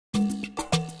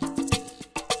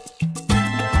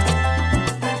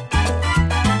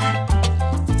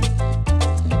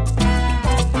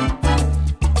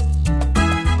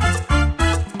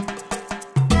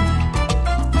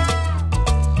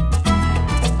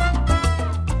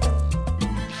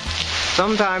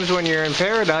sometimes when you're in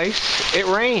paradise, it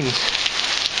rains.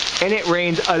 And it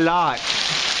rains a lot.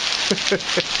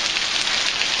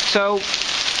 So,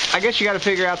 I guess you gotta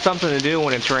figure out something to do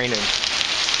when it's raining.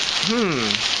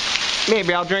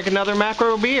 Maybe I'll drink another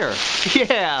macro beer.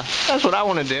 Yeah, that's what I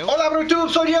want to do. Hola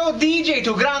BrewTube, soy yo, DJ,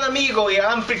 tu gran amigo y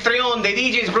anfitrión de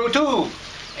DJs BrewTube.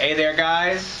 Hey there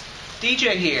guys,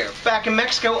 DJ here, back in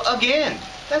Mexico again.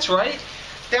 That's right,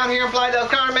 down here in Playa del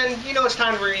Carmen, you know it's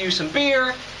time to review some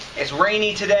beer. It's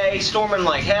rainy today, storming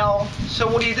like hell. So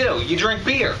what do? You drink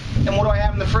beer. And what do I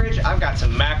have in the fridge? I've got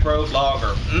some macro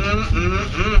lager.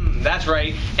 That's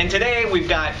right. And today we've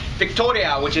got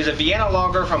Victoria, which is a Vienna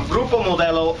Lager from Grupo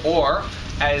Modelo, or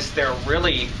as they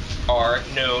really are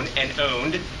known and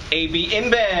owned, AB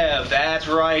InBev. That's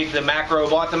right. The macro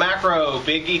bought the macro.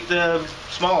 Big eat the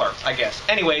smaller, I guess.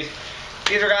 Anyways,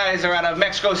 these guys are out of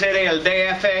Mexico City, El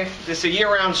DF. This is a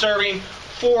year-round serving.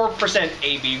 4%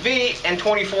 ABV and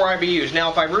 24 IBUs. Now,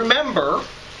 if I remember,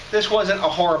 this wasn't a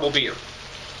horrible beer.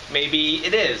 Maybe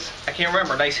it is. I can't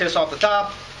remember. Nice hiss off the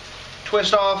top.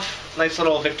 Twist off. Nice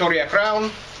little Victoria crown. You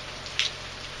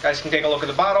guys can take a look at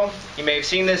the bottle. You may have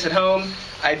seen this at home.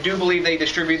 I do believe they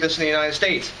distribute this in the United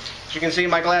States. As you can see,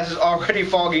 my glass is already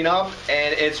fogging up,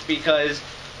 and it's because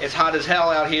it's hot as hell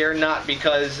out here, not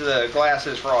because the glass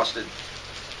is frosted.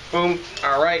 Boom.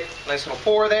 All right. Nice little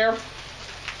pour there.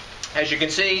 As you can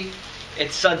see,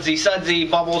 it's sudsy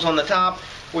bubbles on the top.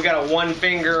 We got a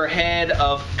one-finger head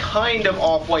of kind of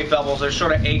off-white bubbles. They're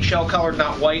sort of eggshell colored,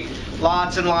 not white.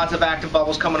 Lots and lots of active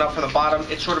bubbles coming up from the bottom.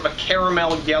 It's sort of a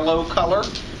caramel yellow color.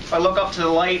 If I look up to the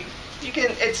light, you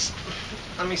can,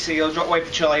 let me see, I'll wipe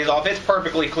the chill haze off. It's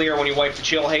perfectly clear when you wipe the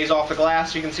chill haze off the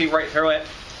glass. You can see right through it.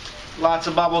 Lots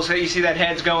of bubbles. You see that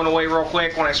head's going away real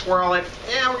quick when I swirl it.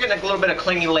 Yeah, we're getting a little bit of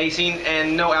clingy lacing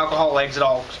and no alcohol legs at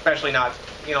all, especially not,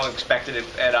 you know, expected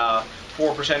at 4%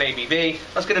 ABV.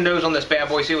 Let's get a nose on this bad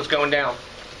boy, see what's going down.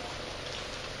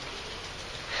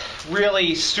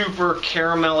 Really super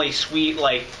caramelly sweet,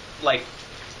 like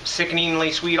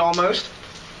sickeningly sweet almost.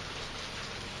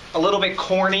 A little bit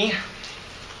corny.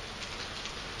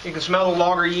 You can smell the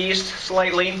lager yeast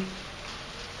slightly.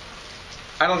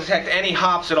 I don't detect any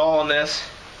hops at all in this.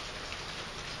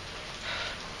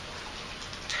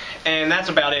 And that's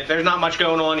about it. There's not much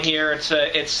going on here.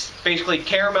 It's basically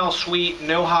caramel sweet,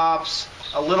 no hops,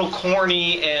 a little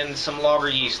corny, and some lager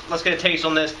yeast. Let's get a taste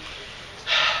on this.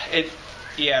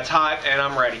 Yeah, it's hot, and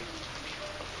I'm ready.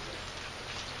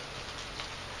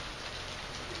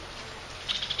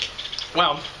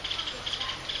 Well,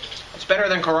 it's better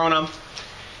than Corona.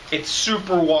 It's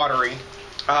super watery.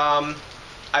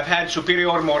 I've had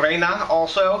Superior Morena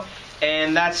also,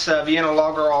 and that's Vienna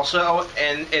Lager also,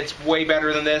 and it's way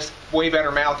better than this, way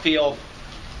better mouthfeel,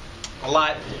 a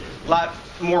lot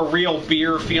more real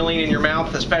beer feeling in your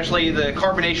mouth, especially the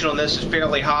carbonation on this is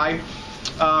fairly high.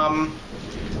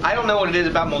 I don't know what it is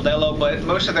about Modelo, but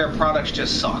most of their products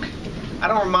just suck. I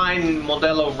don't mind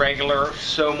Modelo regular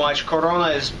so much. Corona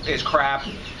is crap.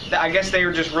 I guess they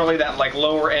are just really that like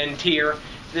lower end tier.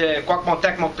 The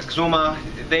Guacamotec Moctezuma,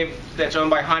 that's owned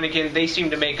by Heineken, they seem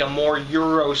to make a more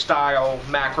Euro style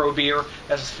macro beer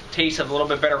that tastes of a little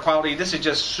bit better quality. This is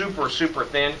just super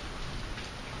thin.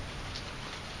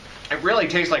 It really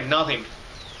tastes like nothing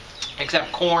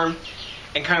except corn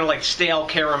and kind of like stale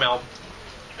caramel.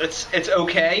 It's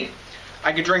okay.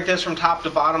 I could drink this from top to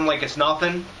bottom like it's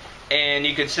nothing, and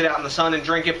you could sit out in the sun and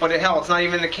drink it, but hell, it's not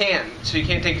even in a can, so you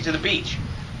can't take it to the beach.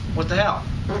 What the hell?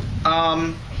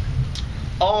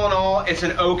 All in all, it's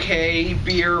an okay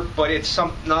beer, but it's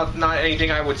not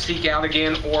anything I would seek out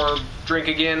again or drink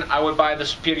again. I would buy the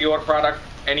Superior product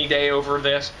any day over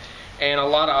this, and a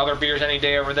lot of other beers any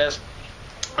day over this.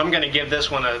 I'm going to give this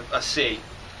one a C.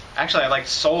 Actually, I like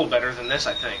Soul better than this,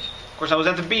 I think. Of course, I was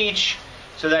at the beach,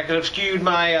 so that could have skewed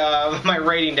my my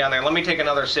rating down there. Let me take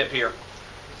another sip here.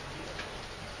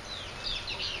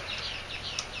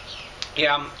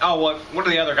 Yeah. Oh, what do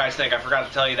the other guys think? I forgot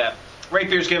to tell you that. Rate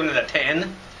Beer's giving it a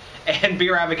 10, and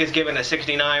Beer Advocate's giving it a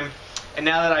 69. And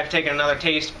now that I've taken another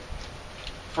taste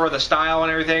for the style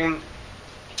and everything,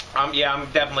 yeah,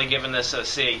 I'm definitely giving this a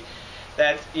C.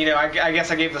 That, you know, I guess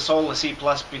I gave the Soul a C+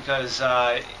 because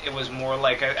it was more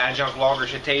like an adjunct lager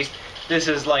should taste. This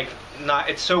is like not.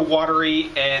 It's so watery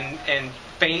and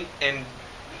faint and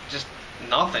just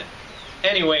nothing.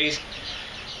 Anyways,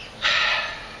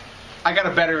 I got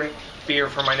a better beer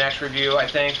for my next review, I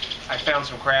think. I found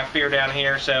some craft beer down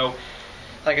here, so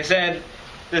like I said,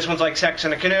 this one's like sex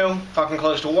in a canoe, fucking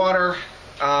close to water.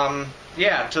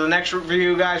 Yeah, to the next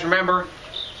review, guys, remember,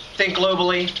 think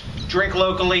globally, drink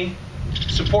locally,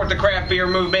 support the craft beer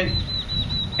movement,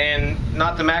 and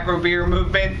not the macro beer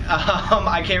movement.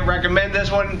 I can't recommend this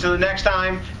one until the next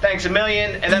time. Thanks a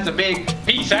million, and that's a big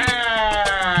peace out.